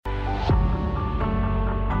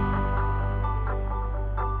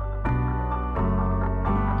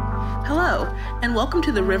Hello, and welcome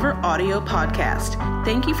to the River Audio Podcast.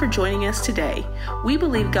 Thank you for joining us today. We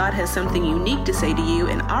believe God has something unique to say to you,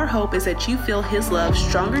 and our hope is that you feel His love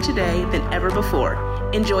stronger today than ever before.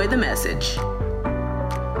 Enjoy the message.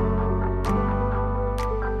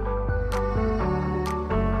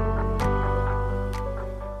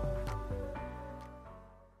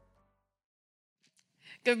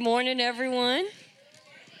 Good morning, everyone.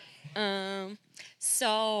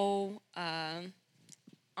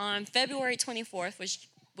 On February 24th,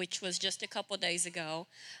 which was just a couple days ago,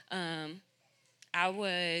 I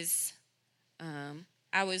was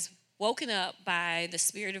woken up by the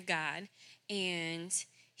Spirit of God, and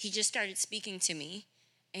He just started speaking to me.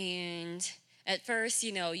 And at first,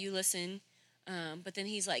 you listen, but then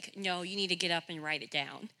He's like, "No, you need to get up and write it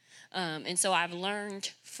down." And so I've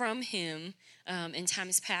learned from Him. In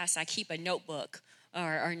times past, I keep a notebook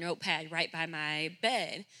or notepad right by my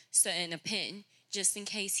bed, and a pen, just in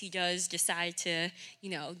case He does decide to,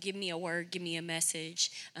 give me a word, give me a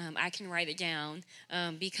message. I can write it down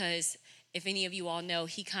because if any of you all know,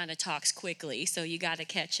 He kind of talks quickly, so you got to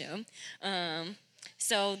catch Him.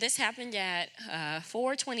 So this happened at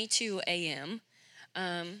 4:22 a.m.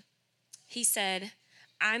 He said,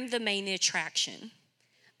 "I'm the main attraction.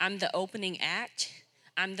 I'm the opening act.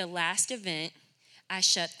 I'm the last event. I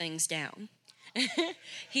shut things down."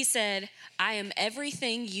 He said, "I am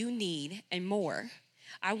everything you need and more.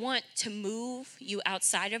 I want to move you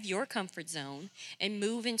outside of your comfort zone and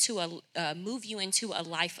move you into a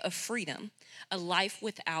life of freedom, a life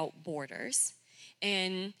without borders."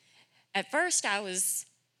 And at first I was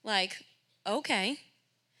like, okay.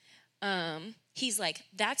 He's like,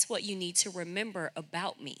 "That's what you need to remember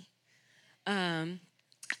about me.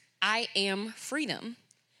 I am freedom."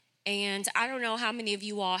 And I don't know how many of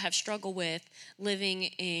you all have struggled with living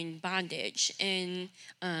in bondage, and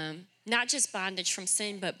not just bondage from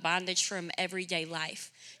sin, but bondage from everyday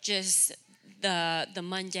life. Just the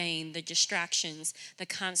mundane, the distractions, the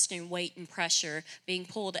constant weight and pressure, being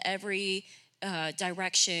pulled every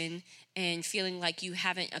direction and feeling like you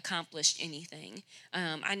haven't accomplished anything.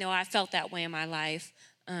 I know I felt that way in my life,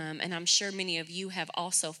 and I'm sure many of you have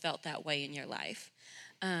also felt that way in your life.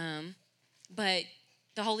 But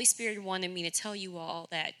the Holy Spirit wanted me to tell you all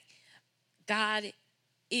that God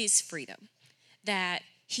is freedom, that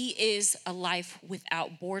He is a life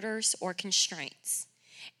without borders or constraints.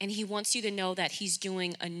 And He wants you to know that He's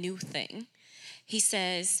doing a new thing. He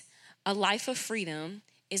says, "A life of freedom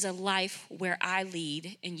is a life where I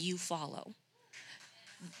lead and you follow."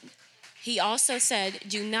 He also said,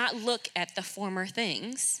 "Do not look at the former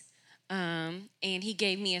things." And He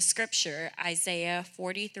gave me a scripture, Isaiah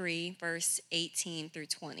 43, verse 18 through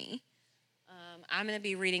 20. I'm going to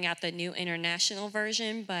be reading out the New International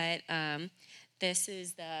Version, but this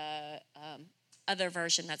is the other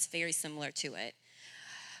version that's very similar to it.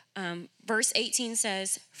 Verse 18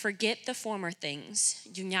 says, "Forget the former things.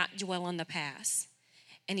 Do not dwell on the past."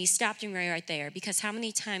 And He stopped me right there, because how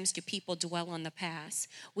many times do people dwell on the past?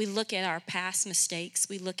 We look at our past mistakes,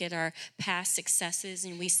 we look at our past successes,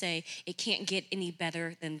 and we say, it can't get any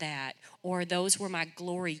better than that. Or those were my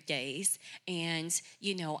glory days, and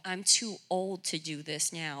I'm too old to do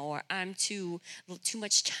this now, or I'm too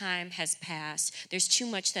much time has passed. There's too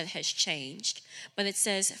much that has changed. But it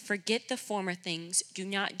says, forget the former things, do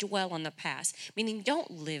not dwell on the past. Meaning,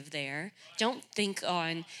 don't live there. Don't think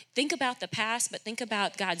about the past, but think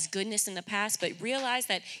about God's goodness in the past, but realize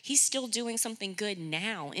that He's still doing something good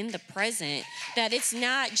now in the present, that it's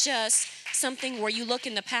not just something where you look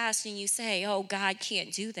in the past and you say, oh, God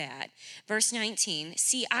can't do that. Verse 19,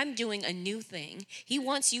 "See, I'm doing a new thing." He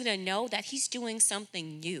wants you to know that He's doing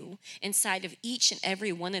something new inside of each and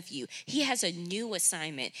every one of you. He has a new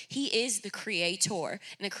assignment. He is the creator,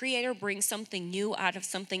 and the creator brings something new out of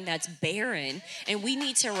something that's barren. And we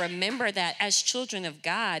need to remember that as children of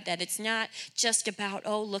God, that it's not just about,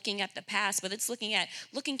 looking at the past, but it's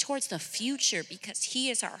looking towards the future, because He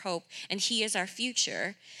is our hope and He is our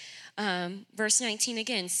future. Verse 19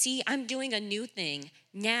 again, "See, I'm doing a new thing.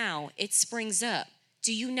 Now it springs up.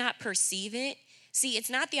 Do you not perceive it?" See, it's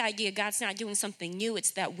not the idea God's not doing something new,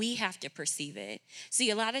 it's that we have to perceive it. See,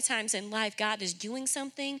 a lot of times in life, God is doing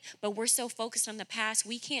something, but we're so focused on the past,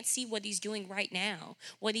 we can't see what He's doing right now,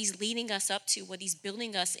 what He's leading us up to, what He's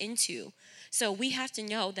building us into. So we have to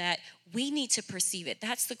know that we need to perceive it.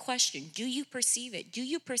 That's the question. Do you perceive it? Do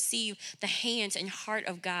you perceive the hand and heart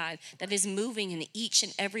of God that is moving in each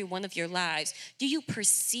and every one of your lives? Do you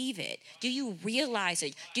perceive it? Do you realize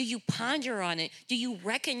it? Do you ponder on it? Do you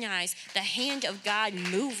recognize the hand of God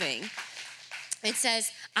moving? It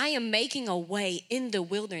says, I am making a way in the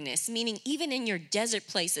wilderness, meaning even in your desert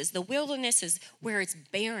places. The wilderness is where it's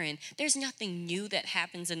barren. There's nothing new that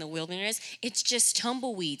happens in the wilderness. It's just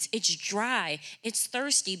tumbleweeds. It's dry. It's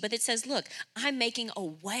thirsty. But it says, look, I'm making a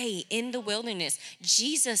way in the wilderness.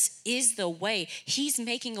 Jesus is the way. He's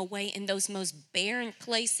making a way in those most barren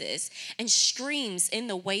places, and streams in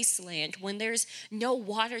the wasteland when there's no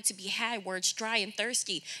water to be had, where it's dry and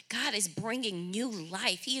thirsty. God is bringing new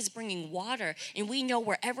life. He is bringing water. And we know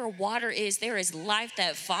wherever water is, there is life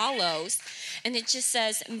that follows. And it just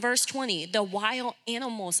says in verse 20, the wild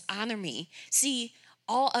animals honor me. See,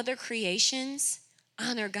 all other creations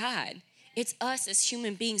honor God. It's us as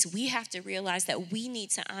human beings. We have to realize that we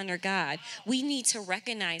need to honor God. We need to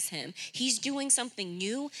recognize him. He's doing something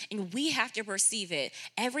new, and we have to perceive it.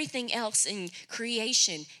 Everything else in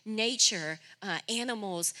creation, nature,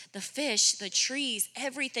 animals, the fish, the trees,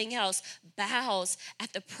 everything else bows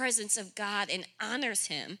at the presence of God and honors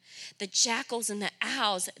him. The jackals and the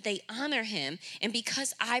owls, they honor him. And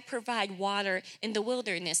because I provide water in the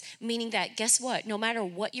wilderness, meaning that, guess what? No matter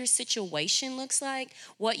what your situation looks like,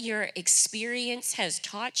 what your experience has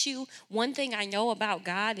taught you, one thing I know about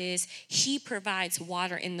God is he provides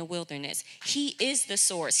water in the wilderness. He is the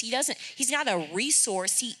source. He's not a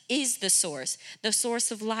resource. He is the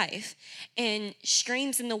source of life. And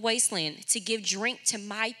streams in the wasteland to give drink to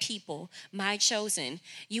my people, my chosen.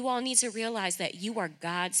 You all need to realize that you are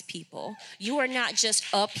God's people. You are not just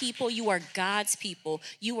a people. You are God's people.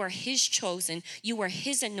 You are his chosen. You are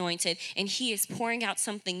his anointed, and he is pouring out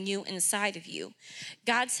something new inside of you.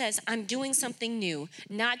 God says, I'm doing something new,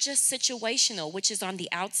 not just situational, which is on the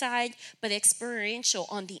outside, but experiential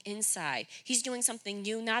on the inside. He's doing something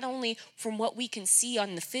new, not only from what we can see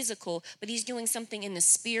on the physical, but he's doing something in the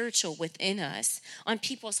spiritual within us, on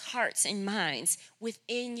people's hearts and minds,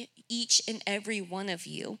 within each and every one of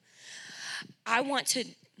you.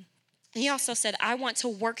 He also said, I want to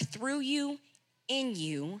work through you, in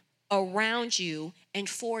you, around you, and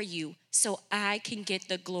for you, so I can get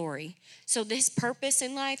the glory. So this purpose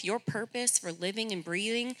in life, your purpose for living and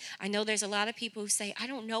breathing, I know there's a lot of people who say, I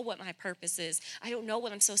don't know what my purpose is. I don't know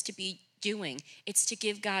what I'm supposed to be doing. It's to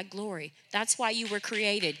give God glory. That's why you were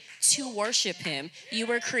created, to worship him. You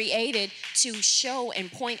were created to show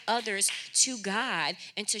and point others to God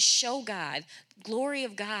and to show God. Glory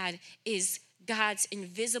of God is God's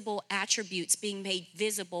invisible attributes being made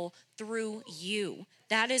visible through you.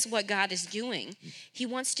 That is what God is doing. He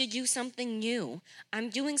wants to do something new. I'm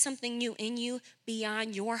doing something new in you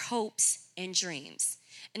beyond your hopes and dreams.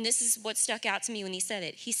 And this is what stuck out to me when he said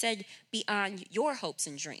it. He said, beyond your hopes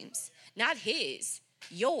and dreams, not his,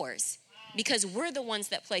 yours, because we're the ones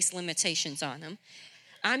that place limitations on him.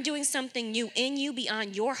 I'm doing something new in you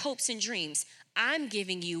beyond your hopes and dreams. I'm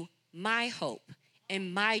giving you my hope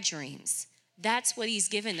and my dreams. That's what he's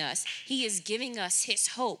given us. He is giving us his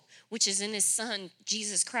hope, which is in his son,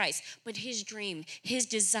 Jesus Christ. But his dream, his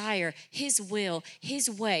desire, his will, his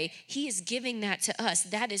way, he is giving that to us.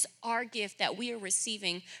 That is our gift that we are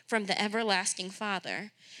receiving from the everlasting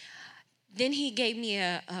Father. Then he gave me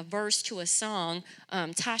a verse to a song,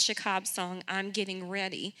 Tasha Cobb's song, I'm Getting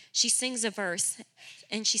Ready. She sings a verse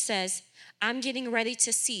and she says, I'm getting ready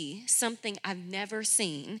to see something I've never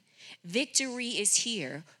seen. Victory is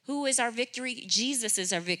here. Who is our victory? Jesus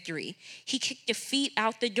is our victory. He kicked defeat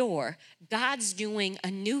out the door. God's doing a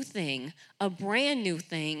new thing, a brand new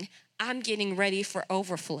thing. I'm getting ready for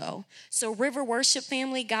overflow. So River Worship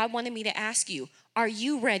family, God wanted me to ask you, are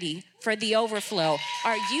you ready for the overflow?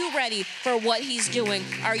 Are you ready for what he's doing?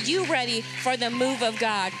 Are you ready for the move of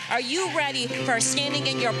God? Are you ready for standing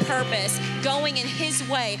in your purpose, going in his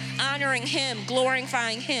way, honoring him,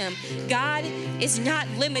 glorifying him? God is not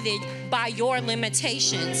limited by your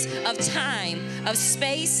limitations of time, of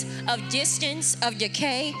space, of distance, of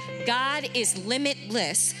decay. God is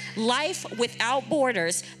limitless. Life without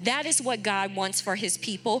borders. That is what God wants for his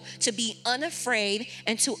people, to be unafraid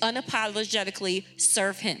and to unapologetically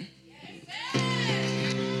serve him.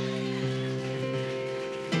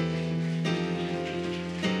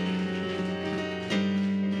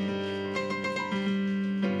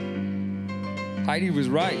 Heidi was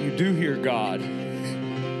right. You do hear God.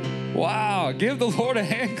 Wow. Give the Lord a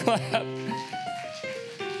hand clap.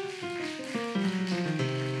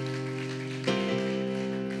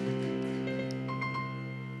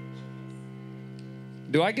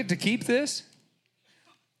 Do I get to keep this?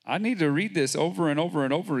 I need to read this over and over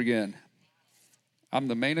and over again. I'm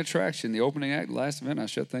the main attraction, the opening act, the last event, I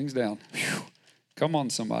shut things down. Whew. Come on,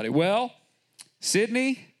 somebody. Well,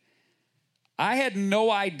 Sydney, I had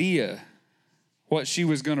no idea what she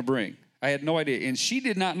was going to bring. I had no idea. And she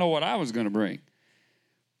did not know what I was going to bring.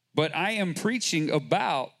 but I am preaching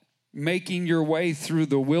about making your way through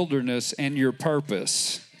the wilderness and your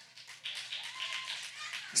purpose.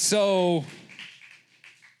 So,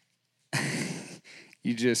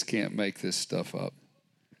 you just can't make this stuff up.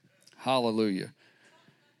 Hallelujah.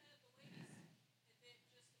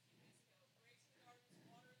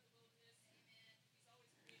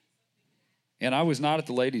 And I was not at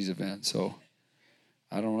the ladies' event, so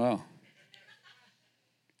I don't know.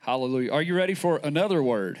 Hallelujah. Are you ready for another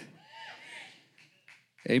word?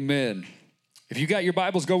 Amen. If you got your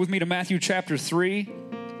Bibles, go with me to Matthew chapter 3.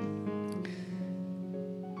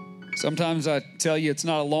 Sometimes I tell you it's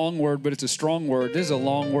not a long word, but it's a strong word. This is a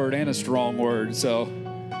long word and a strong word, so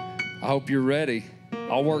I hope you're ready.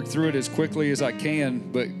 I'll work through it as quickly as I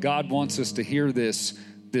can, but God wants us to hear this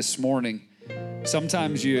morning.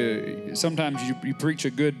 Sometimes you preach a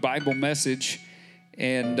good Bible message,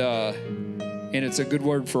 and it's a good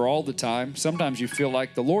word for all the time. Sometimes you feel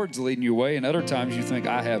like the Lord's leading you away, and other times you think,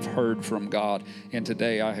 I have heard from God, and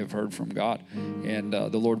today I have heard from God, and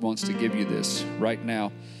the Lord wants to give you this right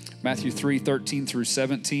now. Matthew 3, 13 through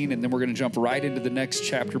 17, and then we're going to jump right into the next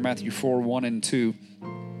chapter, Matthew 4, 1 and 2.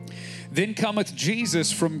 Then cometh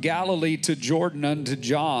Jesus from Galilee to Jordan unto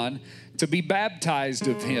John to be baptized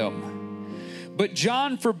of him. But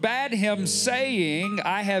John forbade him, saying,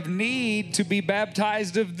 I have need to be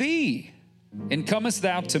baptized of thee, and comest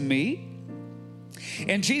thou to me?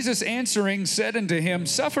 And Jesus answering said unto him,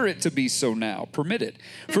 Suffer it to be so now, permit it.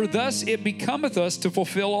 For thus it becometh us to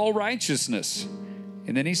fulfill all righteousness.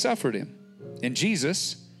 And then he suffered him. And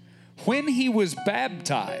Jesus, when he was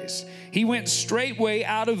baptized, he went straightway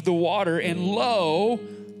out of the water, and lo,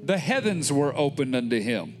 the heavens were opened unto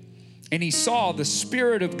him. And he saw the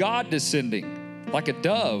Spirit of God descending like a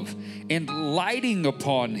dove and lighting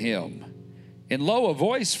upon him. And lo, a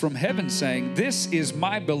voice from heaven saying, This is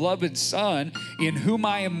my beloved Son, in whom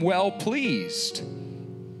I am well pleased.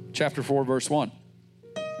 Chapter 4, verse 1.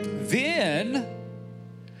 Then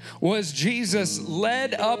was Jesus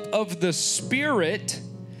led up of the Spirit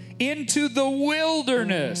into the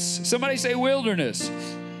wilderness. Somebody say wilderness.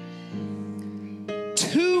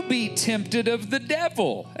 To be tempted of the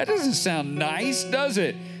devil. That doesn't sound nice, does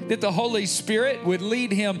it? That the Holy Spirit would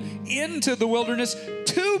lead him into the wilderness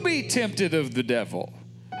to be tempted of the devil.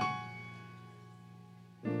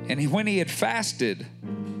 And when he had fasted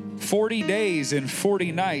 40 days and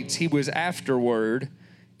 40 nights, he was afterward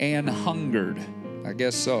and hungered. I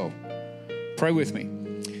guess so. Pray with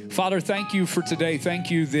me. Father, thank you for today.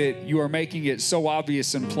 Thank you that you are making it so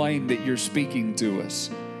obvious and plain that you're speaking to us.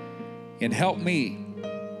 And help me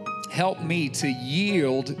to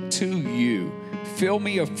yield to you. Fill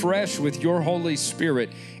me afresh with your Holy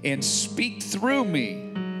Spirit and speak through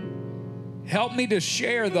me. Help me to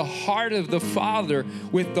share the heart of the Father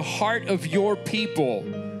with the heart of your people.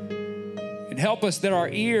 And help us that our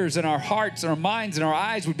ears and our hearts and our minds and our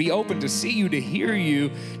eyes would be open to see you, to hear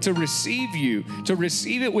you, to receive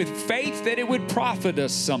it with faith that it would profit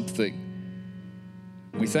us something.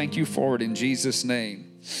 We thank you for it in Jesus'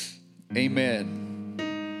 name.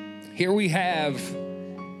 Amen. Here we have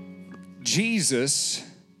Jesus,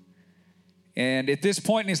 and at this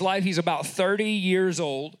point in his life, he's about 30 years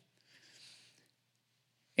old,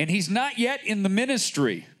 and he's not yet in the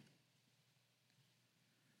ministry.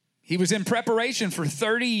 He was in preparation for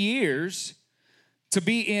 30 years to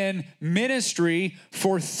be in ministry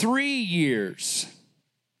for 3 years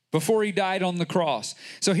before he died on the cross.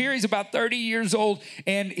 So here he's about 30 years old,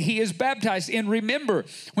 and he is baptized. And remember,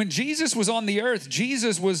 when Jesus was on the earth,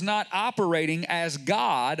 Jesus was not operating as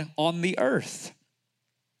God on the earth.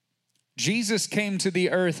 Jesus came to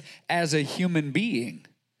the earth as a human being.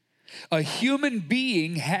 A human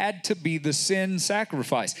being had to be the sin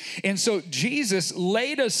sacrifice. And so Jesus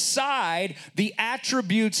laid aside the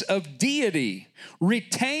attributes of deity,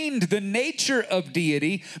 retained the nature of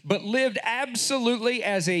deity, but lived absolutely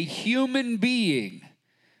as a human being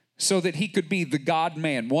so that he could be the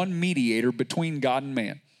God-man, one mediator between God and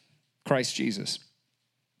man, Christ Jesus.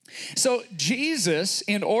 So Jesus,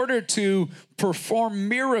 in order to perform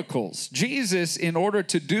miracles, Jesus, in order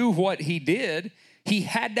to do what he did, he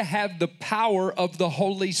had to have the power of the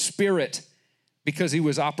Holy Spirit because he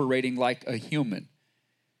was operating like a human.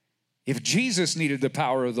 If Jesus needed the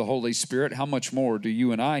power of the Holy Spirit, how much more do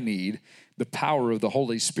you and I need the power of the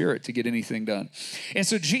Holy Spirit to get anything done? And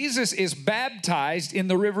so Jesus is baptized in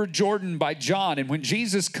the river Jordan by John. And when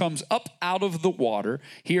Jesus comes up out of the water,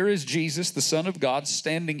 here is Jesus, the Son of God,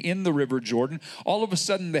 standing in the river Jordan. All of a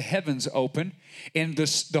sudden, the heavens open, and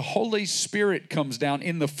the Holy Spirit comes down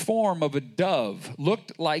in the form of a dove,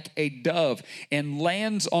 looked like a dove, and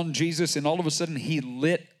lands on Jesus, and all of a sudden, he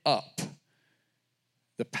lit up.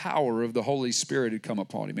 the power of the Holy Spirit had come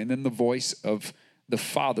upon him. And then the voice of the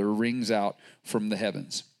Father rings out from the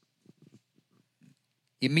heavens.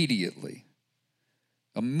 Immediately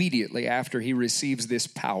after he receives this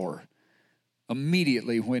power,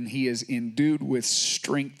 immediately when he is endued with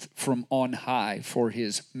strength from on high for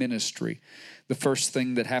his ministry, the first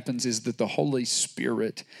thing that happens is that the Holy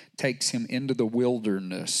Spirit takes him into the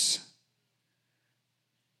wilderness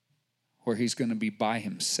where he's going to be by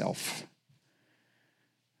himself.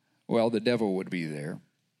 Well, the devil would be there.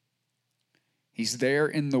 He's there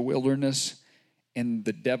in the wilderness, and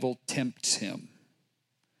the devil tempts him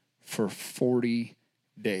for 40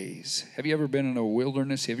 days. Have you ever been in a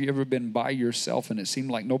wilderness? Have you ever been by yourself and it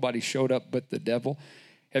seemed like nobody showed up but the devil?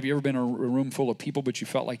 Have you ever been in a room full of people but you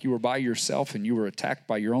felt like you were by yourself and you were attacked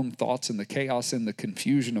by your own thoughts and the chaos and the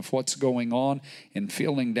confusion of what's going on and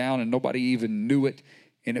feeling down and nobody even knew it,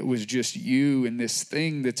 and it was just you and this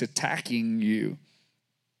thing that's attacking you?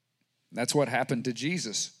 That's what happened to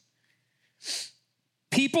Jesus.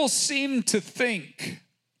 People seem to think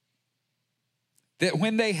that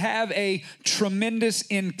when they have a tremendous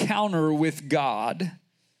encounter with God,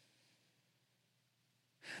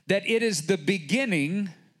 that it is the beginning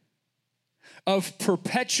of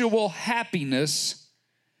perpetual happiness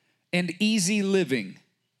and easy living.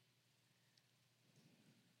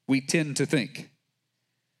 We tend to think.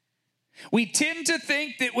 We tend to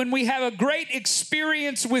think that when we have a great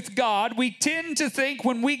experience with God, we tend to think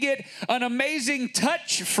when we get an amazing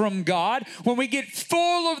touch from God, when we get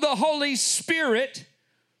full of the Holy Spirit,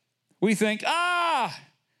 we think,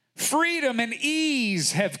 freedom and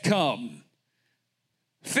ease have come.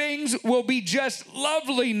 Things will be just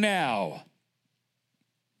lovely now.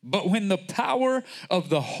 But when the power of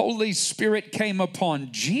the Holy Spirit came upon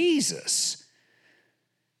Jesus,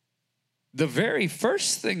 the very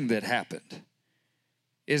first thing that happened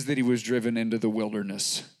is that he was driven into the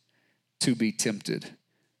wilderness to be tempted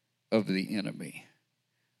of the enemy.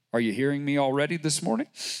 Are you hearing me already this morning?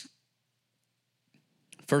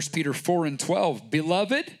 1 Peter 4:12,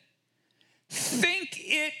 beloved, think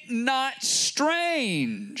it not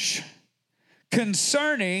strange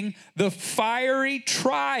concerning the fiery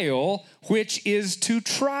trial which is to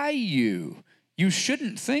try you. You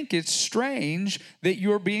shouldn't think it's strange that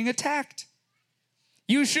you're being attacked.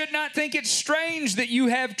 You should not think it's strange that you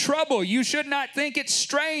have trouble. You should not think it's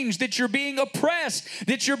strange that you're being oppressed,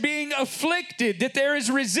 that you're being afflicted, that there is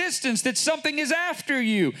resistance, that something is after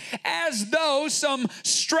you, as though some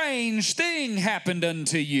strange thing happened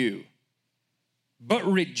unto you. But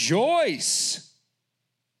rejoice,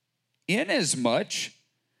 inasmuch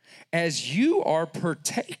as you are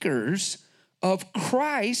partakers of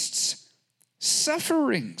Christ's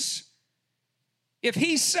sufferings. If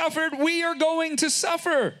he suffered, we are going to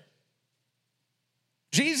suffer.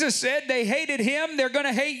 Jesus said they hated him, they're going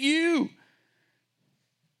to hate you.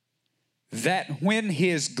 That when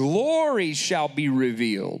his glory shall be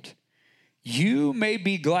revealed, you may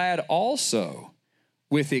be glad also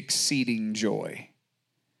with exceeding joy.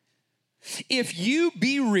 If you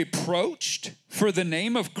be reproached for the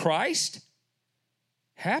name of Christ,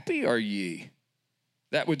 happy are ye.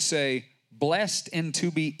 That would say, blessed and to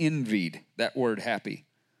be envied, that word happy.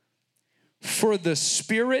 For the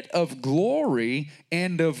Spirit of glory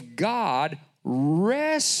and of God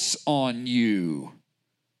rests on you.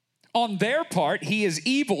 On their part, he is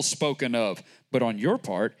evil spoken of, but on your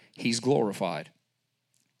part, he's glorified.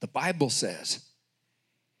 The Bible says,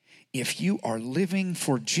 if you are living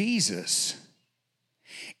for Jesus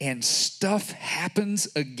and stuff happens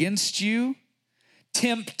against you,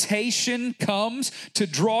 temptation comes to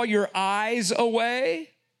draw your eyes away.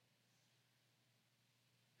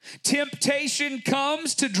 Temptation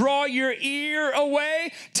comes to draw your ear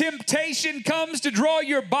away. Temptation comes to draw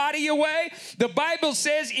your body away. The Bible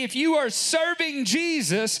says if you are serving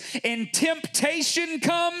Jesus and temptation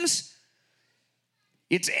comes,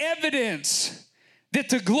 it's evidence that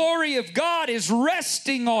the glory of God is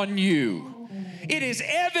resting on you. It is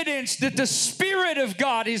evidence that the Spirit of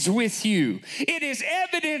God is with you. It is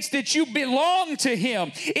evidence that you belong to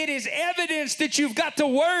him. It is evidence that you've got the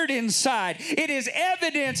word inside. It is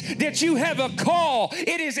evidence that you have a call.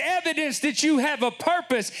 It is evidence that you have a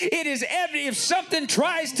purpose. It is evidence if something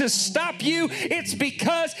tries to stop you, it's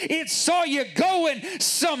because it saw you going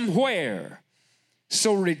somewhere.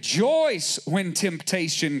 So rejoice when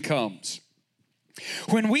temptation comes.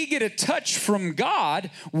 When we get a touch from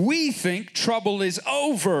God, we think trouble is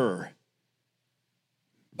over.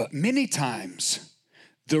 But many times,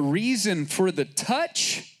 the reason for the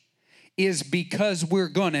touch is because we're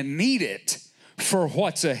going to need it for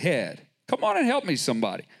what's ahead. Come on and help me,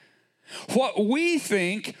 somebody. What we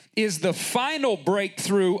think is the final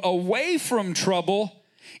breakthrough away from trouble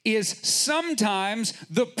is sometimes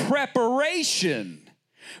the preparation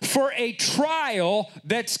for a trial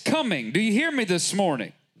that's coming. Do you hear me this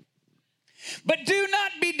morning? But do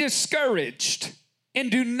not be discouraged and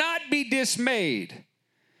do not be dismayed.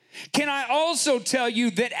 Can I also tell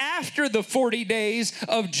you that after the 40 days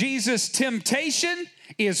of Jesus' temptation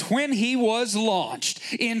is when he was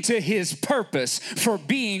launched into his purpose for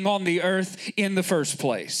being on the earth in the first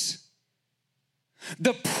place.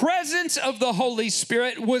 The presence of the Holy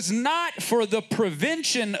Spirit was not for the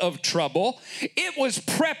prevention of trouble. It was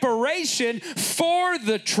preparation for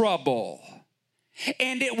the trouble.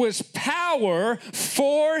 And it was power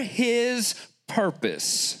for his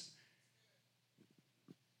purpose.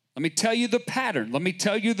 Let me tell you the pattern. Let me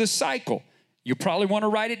tell you the cycle. You probably want to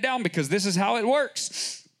write it down because this is how it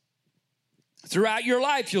works. Throughout your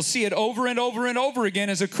life, you'll see it over and over and over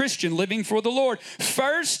again as a Christian living for the Lord.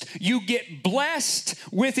 First, you get blessed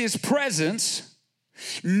with his presence.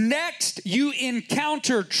 Next, you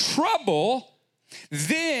encounter trouble.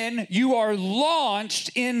 Then you are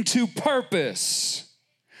launched into purpose.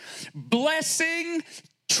 Blessing,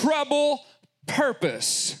 trouble,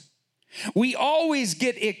 purpose. We always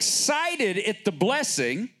get excited at the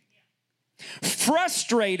blessing,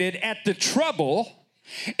 frustrated at the trouble,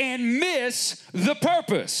 and miss the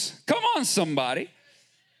purpose. Come on, somebody.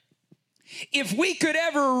 If we could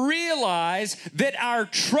ever realize that our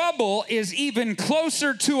trouble is even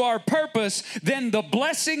closer to our purpose than the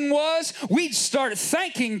blessing was, we'd start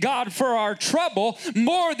thanking God for our trouble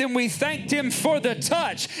more than we thanked him for the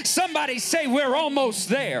touch. Somebody say, we're almost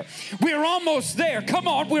there. We're almost there. Come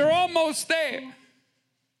on, we're almost there.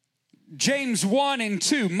 James 1 and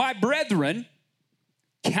 2, my brethren,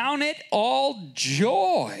 count it all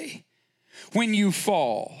joy when you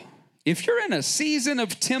fall. If you're in a season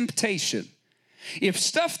of temptation, if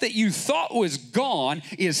stuff that you thought was gone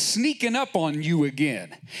is sneaking up on you again,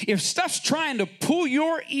 if stuff's trying to pull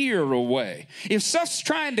your ear away, if stuff's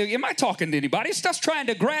trying to, am I talking to anybody? If stuff's trying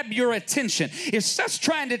to grab your attention, if stuff's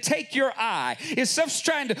trying to take your eye, if stuff's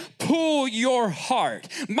trying to pull your heart,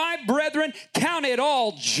 my brethren, count it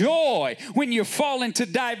all joy when you fall into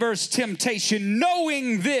diverse temptation,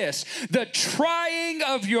 knowing this, the trying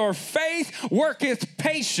of your faith worketh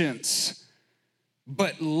patience.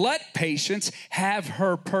 But let patience have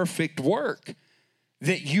her perfect work,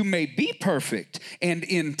 that you may be perfect and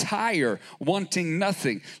entire, wanting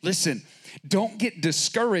nothing. Listen, don't get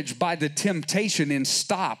discouraged by the temptation and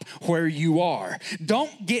stop where you are.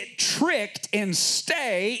 Don't get tricked and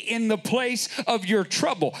stay in the place of your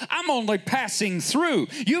trouble. I'm only passing through.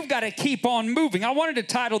 You've got to keep on moving. I wanted to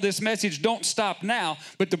title this message, Don't Stop Now,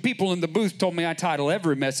 but the people in the booth told me I title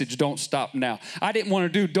every message, Don't Stop Now. I didn't want to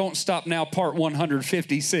do Don't Stop Now part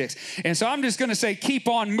 156. And so I'm just going to say, keep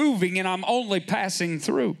on moving, and I'm only passing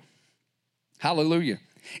through. Hallelujah.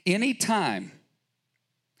 Anytime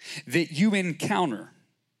that you encounter,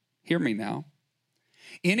 hear me now,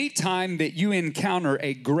 anytime that you encounter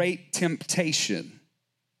a great temptation,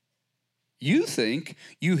 you think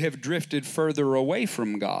you have drifted further away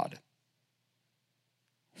from God,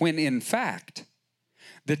 when in fact,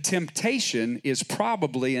 the temptation is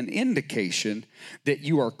probably an indication that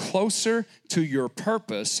you are closer to your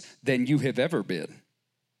purpose than you have ever been.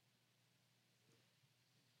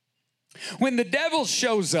 When the devil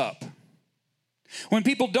shows up, when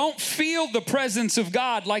people don't feel the presence of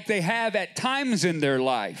God like they have at times in their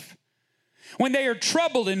life, when they are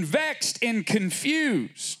troubled and vexed and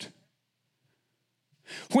confused,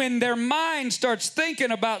 when their mind starts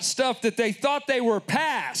thinking about stuff that they thought they were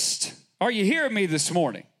past, are you hearing me this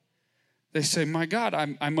morning? They say, my God,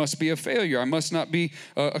 I must be a failure. I must not be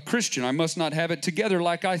a Christian. I must not have it together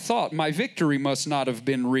like I thought. My victory must not have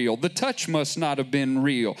been real. The touch must not have been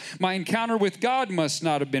real. My encounter with God must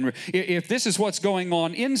not have been real. If this is what's going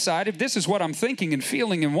on inside, if this is what I'm thinking and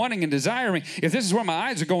feeling and wanting and desiring, if this is where my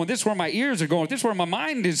eyes are going, this is where my ears are going, if this is where my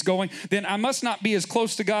mind is going, then I must not be as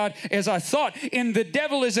close to God as I thought. And the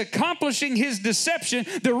devil is accomplishing his deception.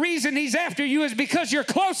 The reason he's after you is because you're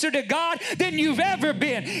closer to God than you've ever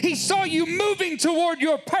been. He saw you moving toward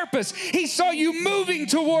your purpose. He saw you moving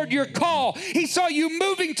toward your call. He saw you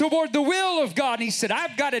moving toward the will of God. And he said,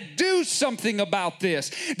 I've got to do something about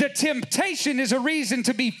this. The temptation is a reason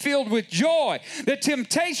to be filled with joy. The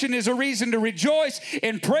temptation is a reason to rejoice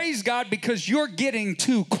and praise God because you're getting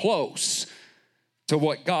too close to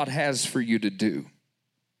what God has for you to do.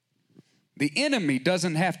 The enemy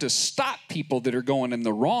doesn't have to stop people that are going in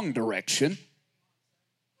the wrong direction.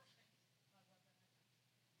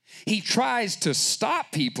 He tries to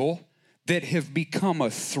stop people that have become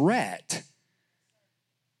a threat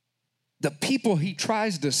The people he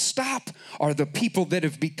tries to stop are the people that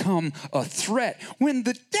have become a threat. When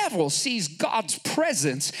the devil sees God's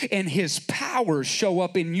presence and his power show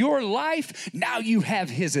up in your life, now you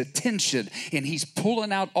have his attention and he's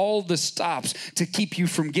pulling out all the stops to keep you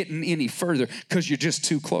from getting any further because you're just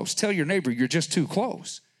too close. Tell your neighbor you're just too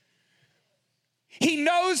close. He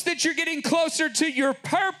knows that you're getting closer to your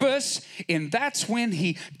purpose, and that's when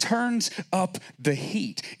he turns up the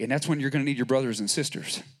heat. And that's when you're going to need your brothers and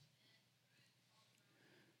sisters.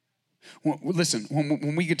 Well, listen,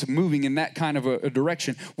 when we get to moving in that kind of a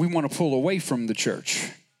direction, we want to pull away from the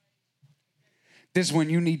church. This is when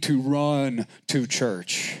you need to run to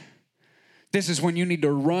church. This is when you need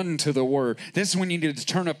to run to the word. This is when you need to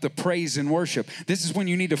turn up the praise and worship. This is when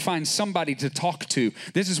you need to find somebody to talk to.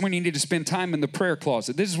 This is when you need to spend time in the prayer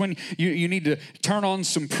closet. This is when you need to turn on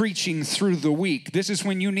some preaching through the week. This is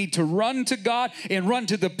when you need to run to God and run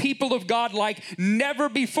to the people of God like never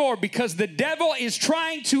before, because the devil is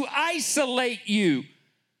trying to isolate you.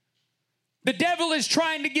 The devil is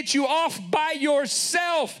trying to get you off by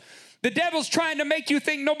yourself. The devil's trying to make you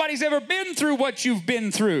think nobody's ever been through what you've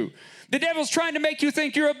been through. The devil's trying to make you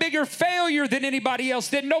think you're a bigger failure than anybody else,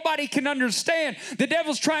 that nobody can understand. The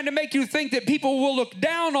devil's trying to make you think that people will look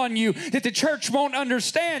down on you, that the church won't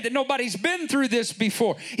understand, that nobody's been through this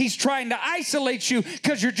before. He's trying to isolate you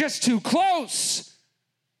because you're just too close.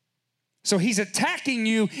 So he's attacking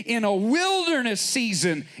you in a wilderness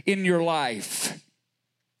season in your life.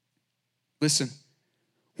 Listen,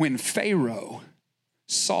 when Pharaoh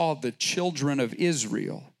saw the children of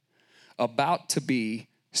Israel about to be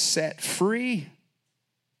set free,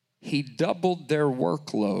 he doubled their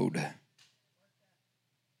workload.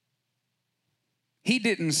 He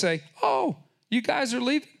didn't say, oh, you guys are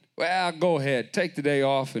leaving? Well, go ahead, take the day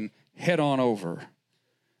off and head on over.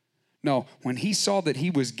 No, when he saw that he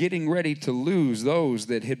was getting ready to lose those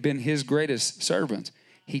that had been his greatest servants,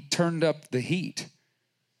 he turned up the heat.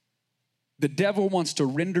 The devil wants to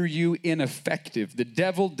render you ineffective. The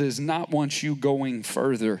devil does not want you going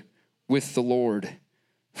further with the Lord.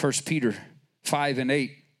 1 Peter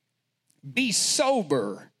 5:8, be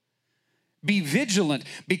sober, be vigilant,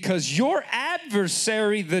 because your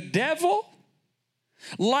adversary, the devil,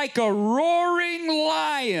 like a roaring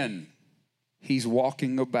lion, he's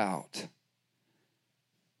walking about,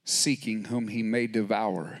 seeking whom he may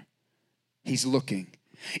devour. He's looking.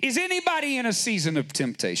 Is anybody in a season of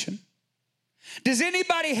temptation? Does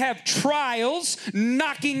anybody have trials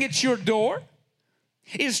knocking at your door?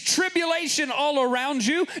 Is tribulation all around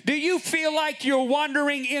you? Do you feel like you're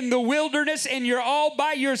wandering in the wilderness and you're all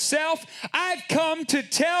by yourself? I've come to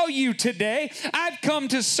tell you today, I've come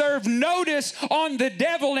to serve notice on the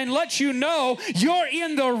devil and let you know you're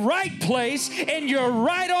in the right place and you're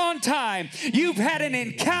right on time. You've had an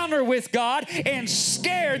encounter with God and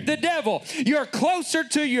scared the devil. You're closer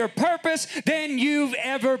to your purpose than you've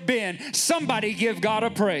ever been. Somebody give God a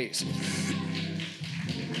praise.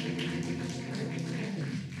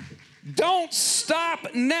 Don't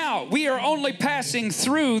stop now. We are only passing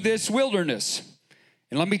through this wilderness.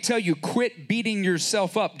 And let me tell you, quit beating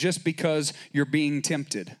yourself up just because you're being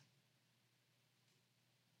tempted.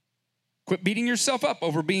 Quit beating yourself up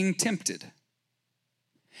over being tempted.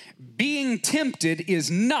 Being tempted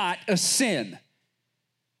is not a sin.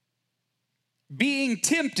 Being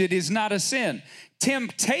tempted is not a sin.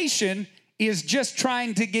 Temptation is just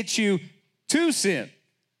trying to get you to sin,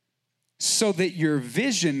 so that your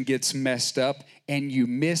vision gets messed up and you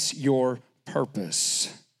miss your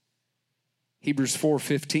purpose. Hebrews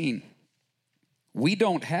 4:15. We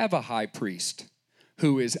don't have a high priest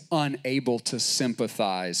who is unable to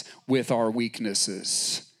sympathize with our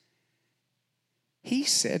weaknesses. He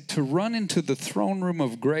said to run into the throne room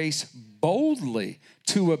of grace boldly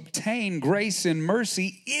to obtain grace and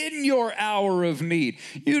mercy in your hour of need.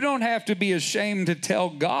 You don't have to be ashamed to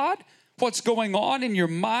tell God what's going on in your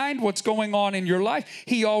mind, what's going on in your life.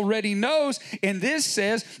 He already knows. And this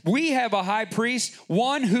says we have a high priest,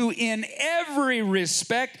 one who in every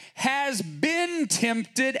respect has been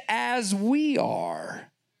tempted as we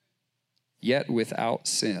are, yet without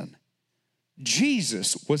sin.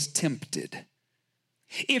 Jesus was tempted.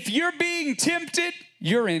 If you're being tempted,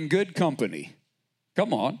 you're in good company.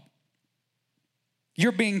 Come on.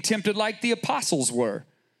 You're being tempted like the apostles were.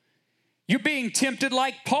 You're being tempted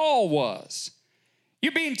like Paul was.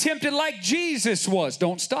 You're being tempted like Jesus was.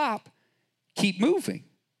 Don't stop. Keep moving.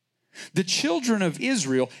 The children of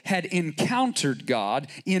Israel had encountered God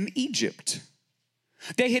in Egypt.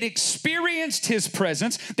 They had experienced his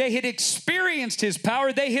presence. They had experienced his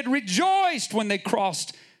power. They had rejoiced when they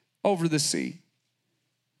crossed over the sea.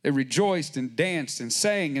 They rejoiced and danced and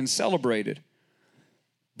sang and celebrated.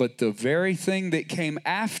 But the very thing that came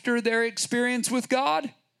after their experience with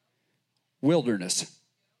God, wilderness,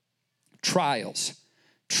 trials,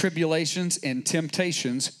 tribulations, and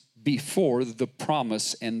temptations before the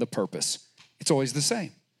promise and the purpose. It's always the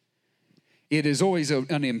same. It is always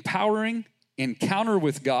an empowering encounter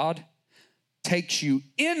with God, takes you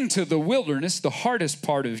into the wilderness, the hardest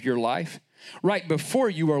part of your life, right before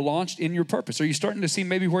you are launched in your purpose. Are you starting to see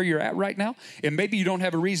maybe where you're at right now? And maybe you don't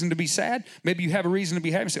have a reason to be sad. Maybe you have a reason to be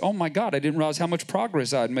happy. Say, oh my God, I didn't realize how much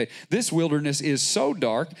progress I'd made. This wilderness is so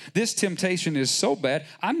dark. This temptation is so bad.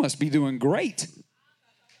 I must be doing great.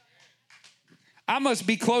 I must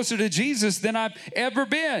be closer to Jesus than I've ever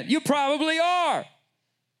been. You probably are.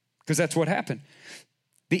 Because that's what happened.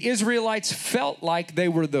 The Israelites felt like they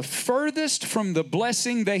were the furthest from the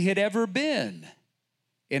blessing they had ever been.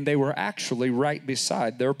 And they were actually right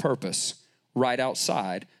beside their purpose, right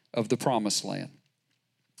outside of the promised land.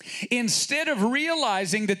 Instead of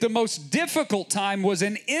realizing that the most difficult time was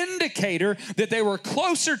an indicator that they were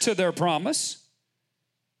closer to their promise,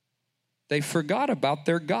 they forgot about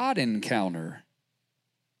their God encounter.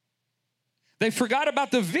 They forgot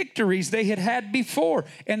about the victories they had had before,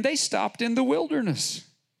 and they stopped in the wilderness.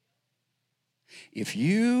 If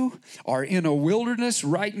you are in a wilderness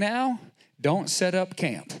right now, don't set up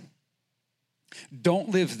camp. Don't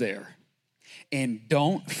live there. And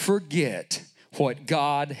don't forget what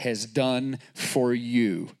God has done for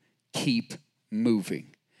you. Keep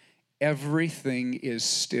moving. Everything is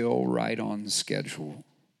still right on schedule.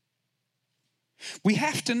 We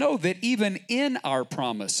have to know that even in our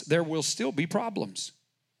promise, there will still be problems.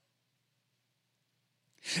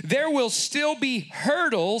 There will still be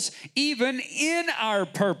hurdles even in our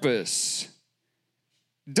purpose.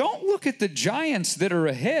 Don't look at the giants that are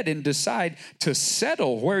ahead and decide to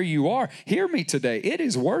settle where you are. Hear me today. It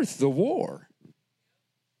is worth the war.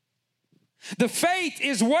 The faith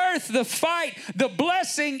is worth the fight. The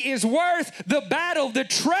blessing is worth the battle. The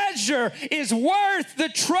treasure is worth the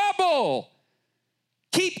trouble.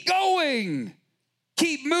 Keep going.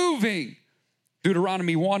 Keep moving.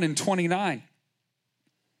 Deuteronomy 1:29.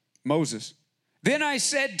 Moses, then I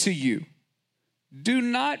said to you, do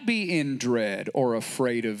not be in dread or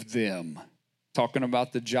afraid of them. Talking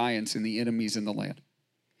about the giants and the enemies in the land.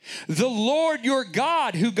 The Lord your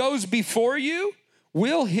God who goes before you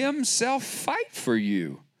will himself fight for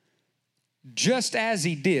you. Just as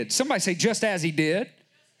he did. Somebody say, just as he did.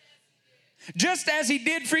 Just as he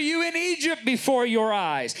did for you in Egypt before your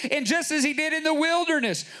eyes, and just as he did in the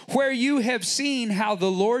wilderness, where you have seen how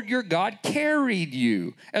the Lord your God carried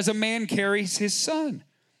you, as a man carries his son,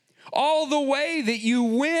 all the way that you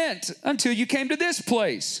went until you came to this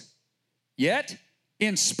place. Yet,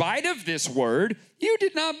 in spite of this word, you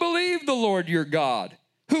did not believe the Lord your God,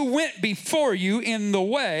 who went before you in the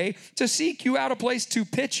way to seek you out a place to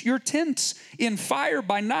pitch your tents in fire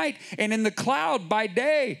by night and in the cloud by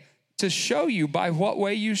day, to show you by what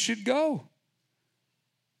way you should go.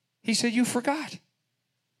 He said, you forgot.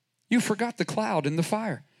 You forgot the cloud and the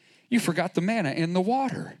fire. You forgot the manna and the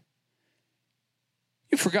water.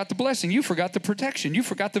 You forgot the blessing. You forgot the protection. You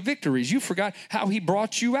forgot the victories. You forgot how he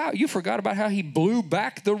brought you out. You forgot about how he blew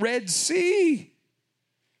back the Red Sea.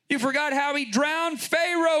 You forgot how he drowned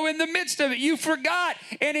Pharaoh in the midst of it. You forgot.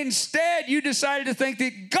 And instead, you decided to think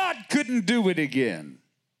that God couldn't do it again.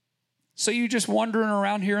 So you're just wandering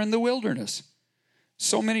around here in the wilderness.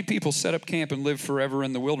 So many people set up camp and live forever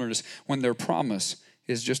in the wilderness when their promise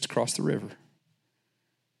is just across the river.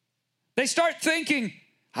 They start thinking,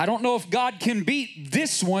 I don't know if God can beat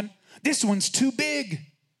this one. This one's too big.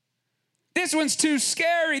 This one's too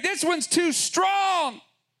scary. This one's too strong.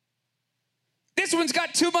 This one's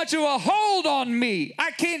got too much of a hold on me.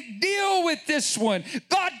 I can't deal with this one.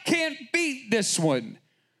 God can't beat this one.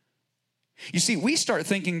 You see, we start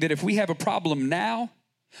thinking that if we have a problem now,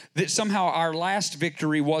 that somehow our last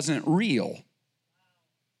victory wasn't real.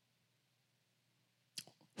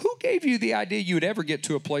 Who gave you the idea you'd ever get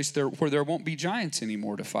to a place where there won't be giants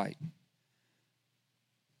anymore to fight?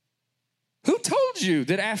 Who told you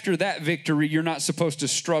that after that victory you're not supposed to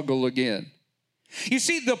struggle again? You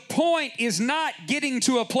see, the point is not getting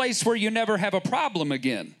to a place where you never have a problem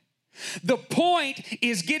again. The point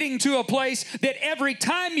is getting to a place that every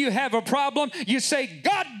time you have a problem, you say,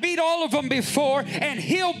 God beat all of them before, and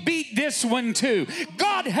he'll beat this one too.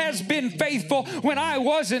 God has been faithful when I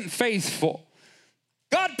wasn't faithful.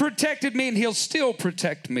 God protected me, and he'll still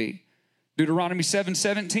protect me. Deuteronomy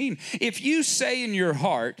 7:17. If you say in your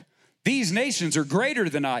heart, these nations are greater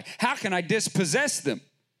than I, how can I dispossess them?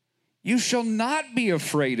 You shall not be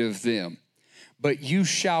afraid of them, but you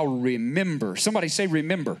shall remember. Somebody say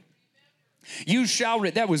remember. You shall,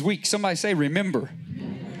 that was weak. Somebody say remember.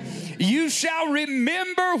 You shall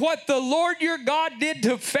remember what the Lord your God did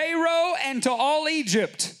to Pharaoh and to all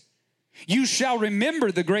Egypt. You shall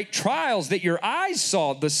remember the great trials that your eyes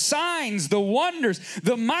saw, the signs, the wonders,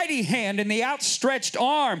 the mighty hand and the outstretched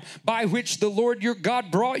arm by which the Lord your God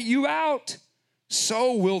brought you out.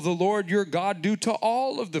 So will the Lord your God do to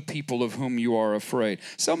all of the people of whom you are afraid.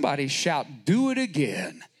 Somebody shout, do it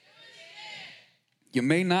again. You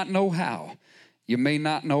may not know how, you may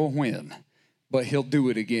not know when, but he'll do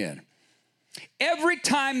it again. Every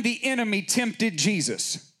time the enemy tempted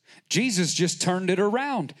Jesus, Jesus just turned it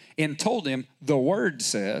around and told him, the word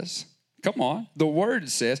says. Come on, the word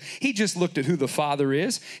says. He just looked at who the Father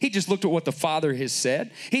is. He just looked at what the Father has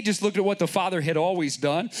said. He just looked at what the Father had always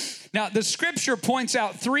done. Now, the scripture points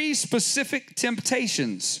out 3 specific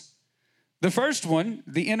temptations. The first one,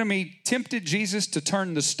 the enemy tempted Jesus to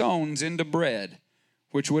turn the stones into bread,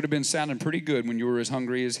 which would have been sounding pretty good when you were as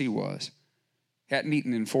hungry as he was. Hadn't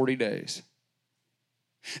eaten in 40 days.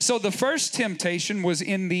 So the first temptation was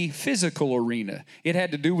in the physical arena. It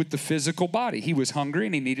had to do with the physical body. He was hungry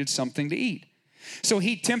and he needed something to eat. So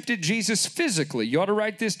he tempted Jesus physically. You ought to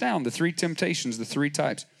write this down, the 3 temptations, the 3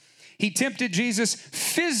 types. He tempted Jesus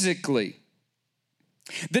physically.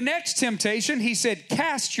 The next temptation, he said,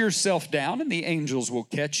 cast yourself down and the angels will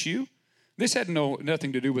catch you. This had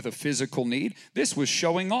nothing to do with a physical need. This was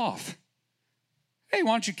showing off. Hey,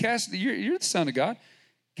 why don't you you're the Son of God.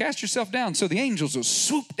 Cast yourself down so the angels will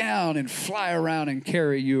swoop down and fly around and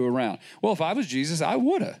carry you around. Well, if I was Jesus, I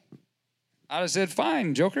would have. I'd have said,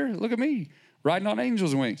 fine, Joker, look at me, riding on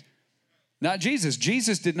angels' wings. Not Jesus.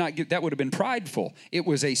 Jesus did not get, that would have been prideful. It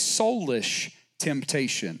was a soulish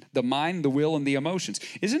temptation, the mind, the will, and the emotions.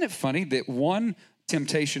 Isn't it funny that one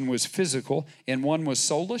temptation was physical and one was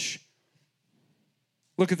soulish?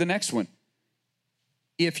 Look at the next one.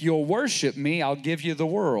 If you'll worship me, I'll give you the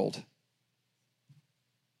world.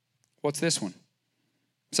 What's this one?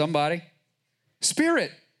 Somebody?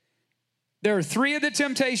 Spirit. There are 3 of the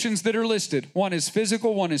temptations that are listed. One is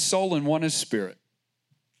physical, one is soul, and one is spirit.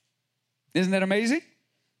 Isn't that amazing?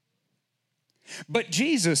 But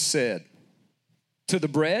Jesus said to the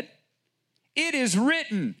bread, it is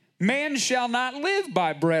written, man shall not live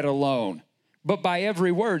by bread alone, but by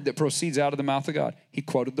every word that proceeds out of the mouth of God. He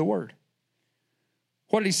quoted the word.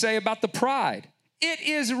 What did he say about the pride? It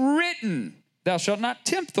is written, thou shalt not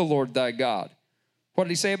tempt the Lord thy God. What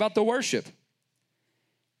did he say about the worship?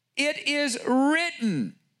 It is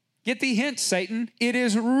written. Get the hint, Satan. It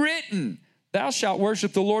is written. Thou shalt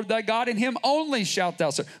worship the Lord thy God, and him only shalt thou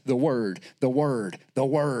serve. The word, the word, the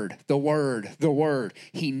word, the word, the word.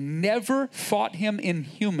 He never fought him in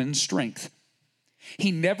human strength.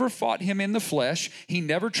 He never fought him in the flesh. He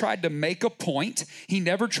never tried to make a point. He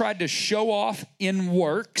never tried to show off in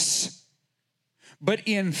works. But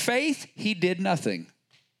in faith, he did nothing.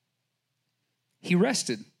 He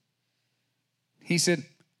rested. He said,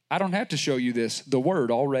 I don't have to show you this. The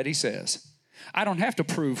word already says. I don't have to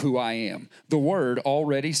prove who I am. The word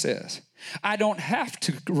already says. I don't have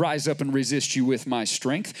to rise up and resist you with my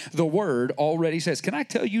strength. The word already says. Can I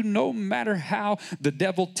tell you, no matter how the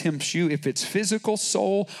devil tempts you, if it's physical,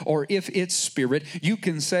 soul, or if it's spirit, you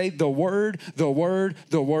can say the word, the word,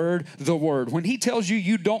 the word, the word. When he tells you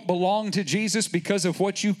you don't belong to Jesus because of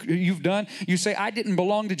what you've done, you say, I didn't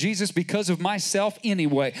belong to Jesus because of myself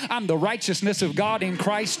anyway. I'm the righteousness of God in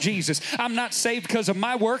Christ Jesus. I'm not saved because of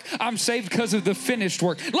my work. I'm saved because of the finished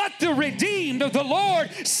work. Let the redeemed of the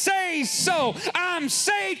Lord say so. I'm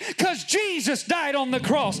saved because Jesus died on the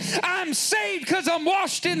cross. I'm saved because I'm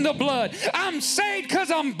washed in the blood. I'm saved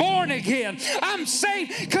because I'm born again. I'm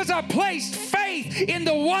saved because I placed faith in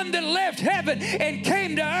the one that left heaven and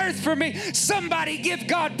came to earth for me. Somebody give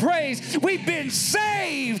God praise. We've been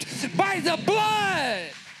saved by the blood.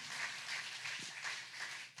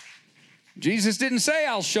 Jesus didn't say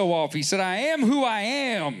I'll show off. He said I am who I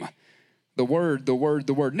am. The word, the word,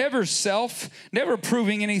 the word. Never self, never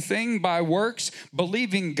proving anything by works,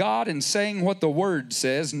 believing God and saying what the word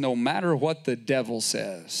says, no matter what the devil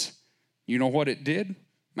says. You know what it did?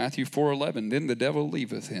 Matthew 4:11, then the devil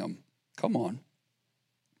leaveth him. Come on.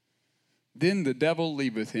 Then the devil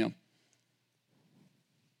leaveth him.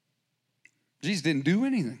 Jesus didn't do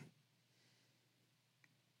anything.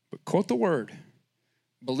 But quote the word.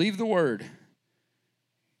 Believe the word.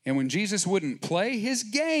 And when Jesus wouldn't play his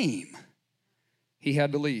game, he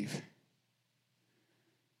had to leave.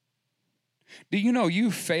 Do you know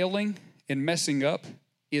you failing and messing up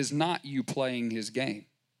is not you playing his game?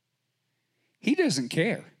 He doesn't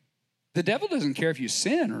care. The devil doesn't care if you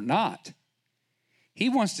sin or not. He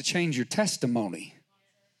wants to change your testimony.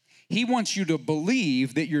 He wants you to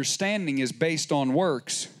believe that your standing is based on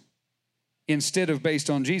works instead of based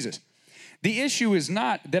on Jesus. The issue is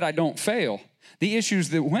not that I don't fail. The issue is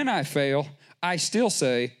that when I fail, I still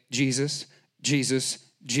say, Jesus, Jesus,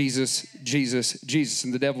 Jesus, Jesus, Jesus.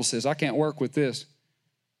 And the devil says, I can't work with this.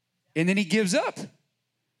 And then he gives up.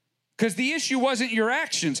 Because the issue wasn't your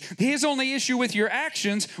actions. His only issue with your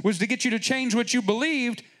actions was to get you to change what you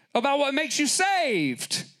believed about what makes you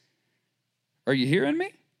saved. Are you hearing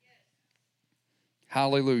me?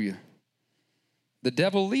 Hallelujah. The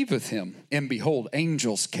devil leaveth him, and behold,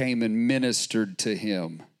 angels came and ministered to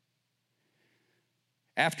him.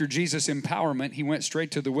 After Jesus' empowerment, he went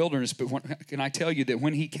straight to the wilderness. But can I tell you that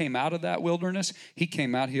when he came out of that wilderness, he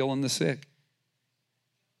came out healing the sick.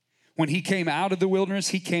 When he came out of the wilderness,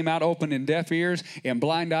 he came out opening deaf ears and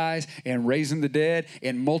blind eyes and raising the dead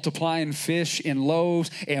and multiplying fish in loaves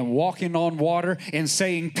and walking on water and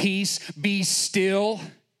saying, peace, be still.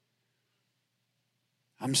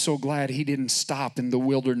 I'm so glad he didn't stop in the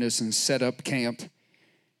wilderness and set up camp.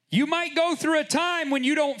 You might go through a time when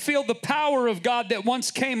you don't feel the power of God that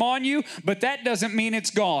once came on you, but that doesn't mean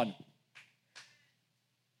it's gone.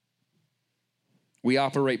 We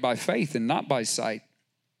operate by faith and not by sight.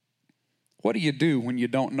 What do you do when you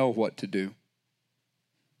don't know what to do?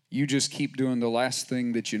 You just keep doing the last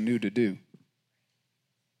thing that you knew to do.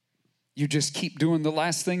 You just keep doing the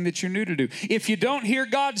last thing that you knew to do. If you don't hear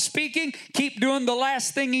God speaking, keep doing the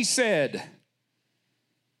last thing he said.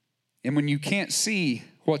 And when you can't see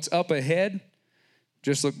what's up ahead,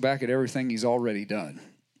 just look back at everything he's already done.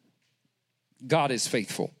 God is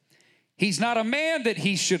faithful. He's not a man that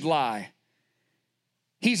he should lie.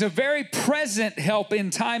 He's a very present help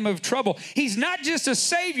in time of trouble. He's not just a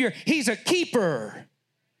savior, he's a keeper.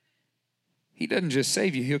 He doesn't just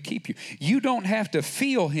save you, he'll keep you. You don't have to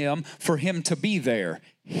feel him for him to be there.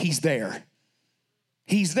 He's there.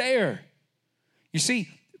 He's there. You see,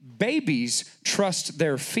 babies trust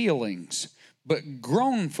their feelings, but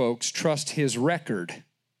grown folks trust his record.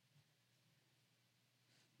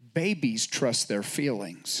 Babies trust their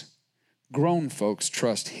feelings. Grown folks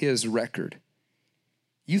trust his record.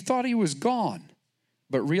 You thought he was gone,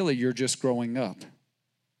 but really you're just growing up.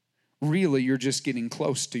 Really, you're just getting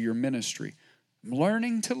close to your ministry.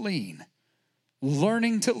 Learning to lean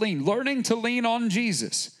on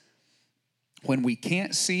Jesus. When we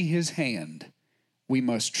can't see his hand, we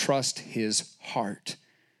must trust his heart.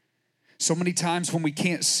 So many times when we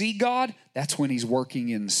can't see God, that's when he's working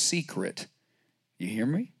in secret. You hear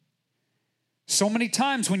me? So many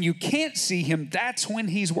times when you can't see him, that's when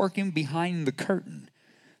he's working behind the curtain.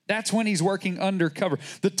 That's when he's working undercover.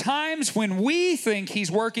 The times when we think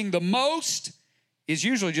he's working the most is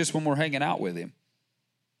usually just when we're hanging out with him.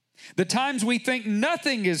 The times we think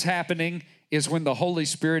nothing is happening is when the Holy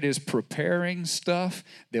Spirit is preparing stuff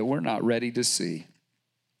that we're not ready to see.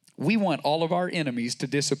 We want all of our enemies to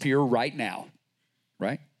disappear right now,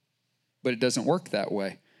 right? But it doesn't work that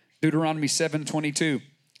way. Deuteronomy 7:22.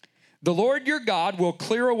 The Lord your God will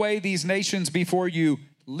clear away these nations before you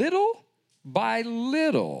little by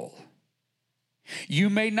little. You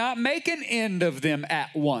may not make an end of them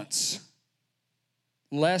at once,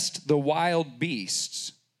 lest the wild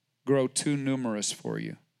beasts grow too numerous for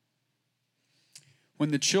you. When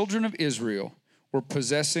the children of Israel were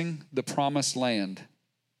possessing the promised land,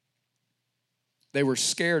 they were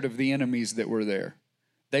scared of the enemies that were there.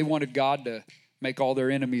 They wanted God to make all their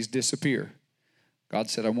enemies disappear. God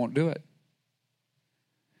said, I won't do it.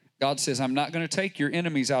 God says, I'm not going to take your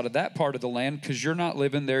enemies out of that part of the land because you're not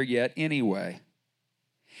living there yet anyway.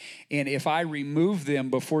 And if I remove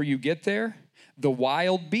them before you get there, the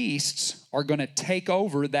wild beasts are going to take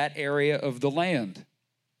over that area of the land.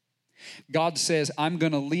 God says, I'm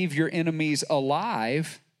going to leave your enemies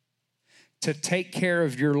alive to take care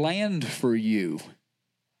of your land for you.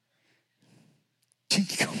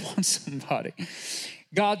 Come on, somebody.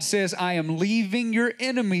 God says, I am leaving your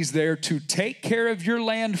enemies there to take care of your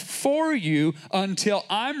land for you until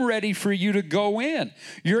I'm ready for you to go in.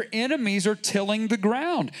 Your enemies are tilling the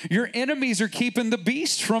ground. Your enemies are keeping the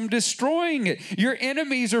beast from destroying it. Your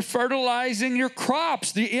enemies are fertilizing your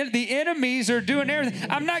crops. The enemies are doing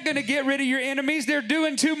everything. I'm not going to get rid of your enemies. They're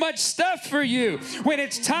doing too much stuff for you. When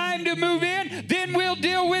it's time to move in, then we'll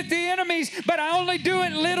deal with the enemies. But I only do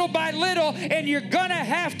it little by little, and you're going to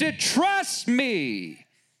have to trust me.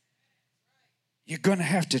 You're going to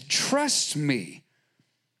have to trust me.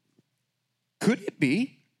 Could it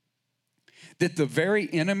be that the very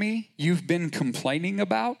enemy you've been complaining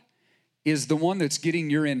about is the one that's getting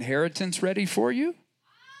your inheritance ready for you?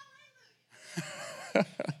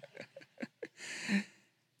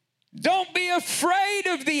 Don't be afraid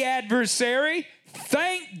of the adversary.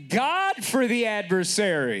 Thank God for the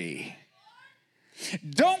adversary.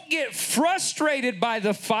 Don't get frustrated by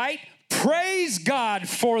the fight. Praise God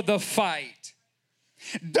for the fight.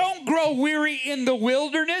 Don't grow weary in the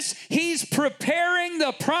wilderness. He's preparing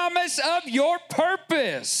the promise of your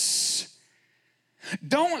purpose.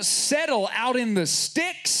 Don't settle out in the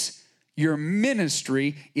sticks. Your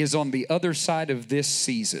ministry is on the other side of this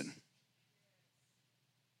season.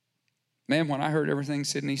 Man, when I heard everything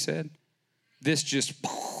Sydney said, this just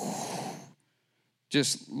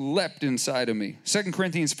leapt inside of me. 2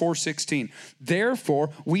 Corinthians 4:16. Therefore,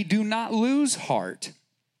 we do not lose heart.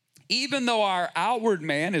 Even though our outward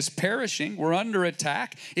man is perishing, we're under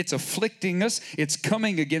attack, it's afflicting us, it's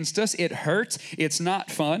coming against us, it hurts, it's not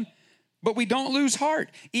fun, but we don't lose heart.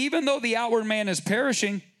 Even though the outward man is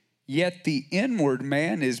perishing, yet the inward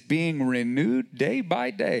man is being renewed day by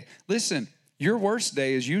day. Listen, your worst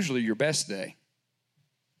day is usually your best day.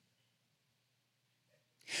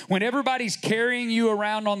 When everybody's carrying you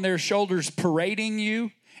around on their shoulders, parading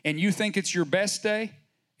you, and you think it's your best day,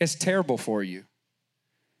 it's terrible for you.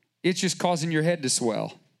 It's just causing your head to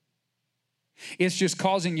swell. It's just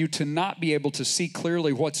causing you to not be able to see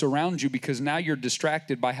clearly what's around you because now you're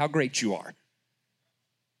distracted by how great you are.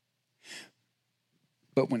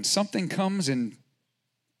 But when something comes and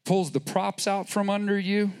pulls the props out from under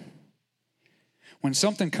you, when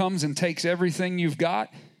something comes and takes everything you've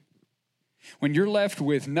got, when you're left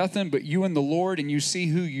with nothing but you and the Lord and you see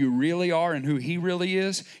who you really are and who He really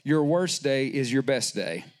is, your worst day is your best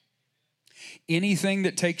day. Anything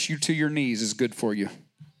that takes you to your knees is good for you.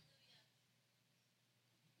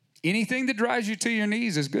 Anything that drives you to your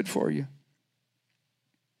knees is good for you.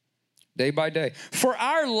 Day by day. For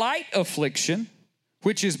our light affliction,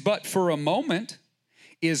 which is but for a moment,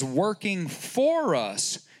 is working for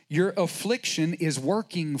us. Your affliction is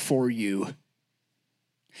working for you.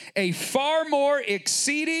 A far more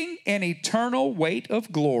exceeding and eternal weight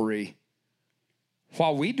of glory.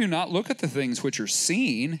 While we do not look at the things which are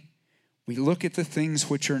seen, we look at the things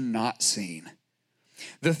which are not seen.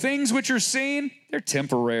 The things which are seen, they're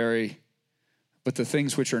temporary, but the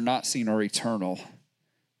things which are not seen are eternal.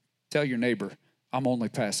 Tell your neighbor, I'm only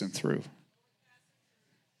passing through.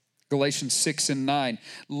 Galatians 6:9,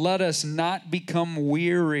 let us not become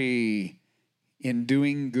weary in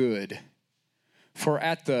doing good, for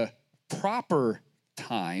at the proper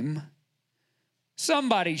time,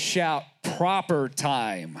 somebody shout proper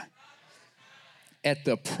time. At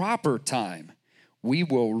the proper time, we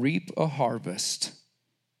will reap a harvest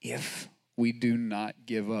if we do not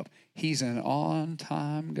give up. He's an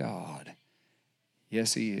on-time God.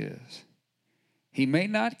 Yes, He is. He may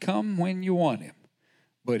not come when you want Him,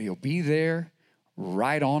 but He'll be there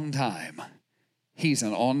right on time. He's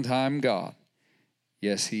an on-time God.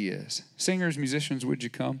 Yes, He is. Singers, musicians, would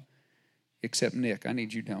you come? Except Nick, I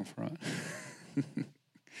need you down front.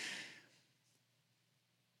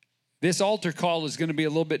 This altar call is going to be a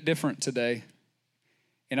little bit different today.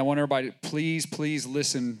 And I want everybody to please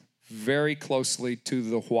listen very closely to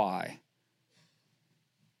the why.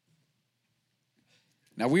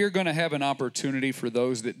 Now, we are going to have an opportunity for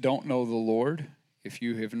those that don't know the Lord. If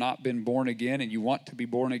you have not been born again and you want to be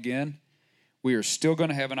born again, we are still going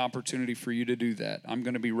to have an opportunity for you to do that. I'm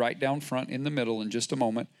going to be right down front in the middle in just a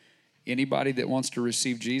moment. Anybody that wants to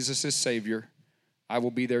receive Jesus as Savior, I will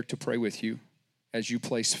be there to pray with you as you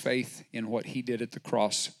place faith in what He did at the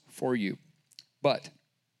cross for you. But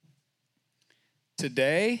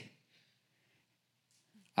today,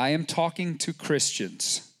 I am talking to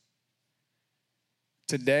Christians.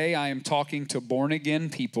 Today, I am talking to born-again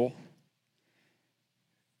people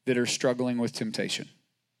that are struggling with temptation.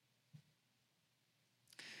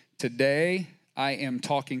 Today, I am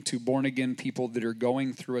talking to born-again people that are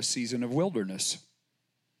going through a season of wilderness.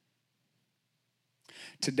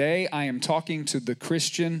 Today, I am talking to the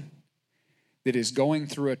Christian that is going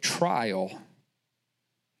through a trial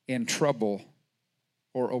and trouble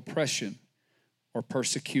or oppression or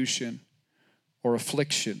persecution or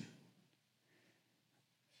affliction.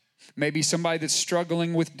 Maybe somebody that's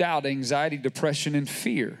struggling with doubt, anxiety, depression, and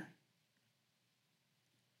fear.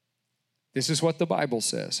 This is what the Bible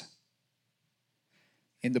says.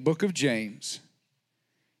 In the book of James,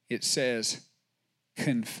 it says,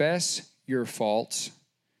 confess your faults.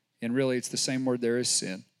 And really, it's the same word there as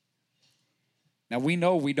sin. Now, we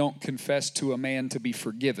know we don't confess to a man to be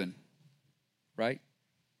forgiven, right?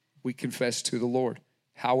 We confess to the Lord.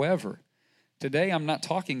 However, today I'm not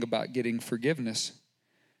talking about getting forgiveness.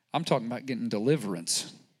 I'm talking about getting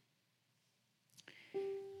deliverance.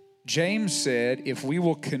 James said, if we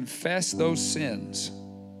will confess those sins,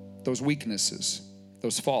 those weaknesses,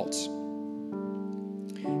 those faults,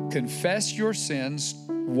 confess your sins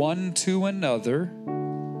one to another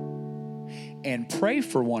and pray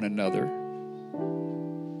for one another,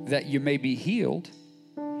 that you may be healed.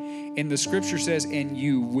 And the scripture says, and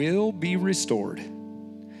you will be restored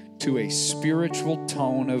to a spiritual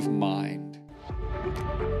tone of mind.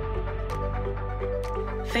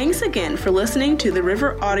 Thanks again for listening to the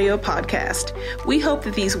River Audio Podcast. We hope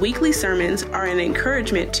that these weekly sermons are an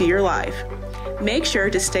encouragement to your life. Make sure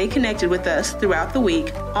to stay connected with us throughout the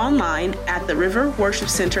week online at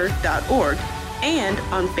theriverworshipcenter.org and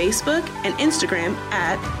on Facebook and Instagram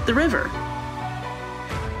at The River.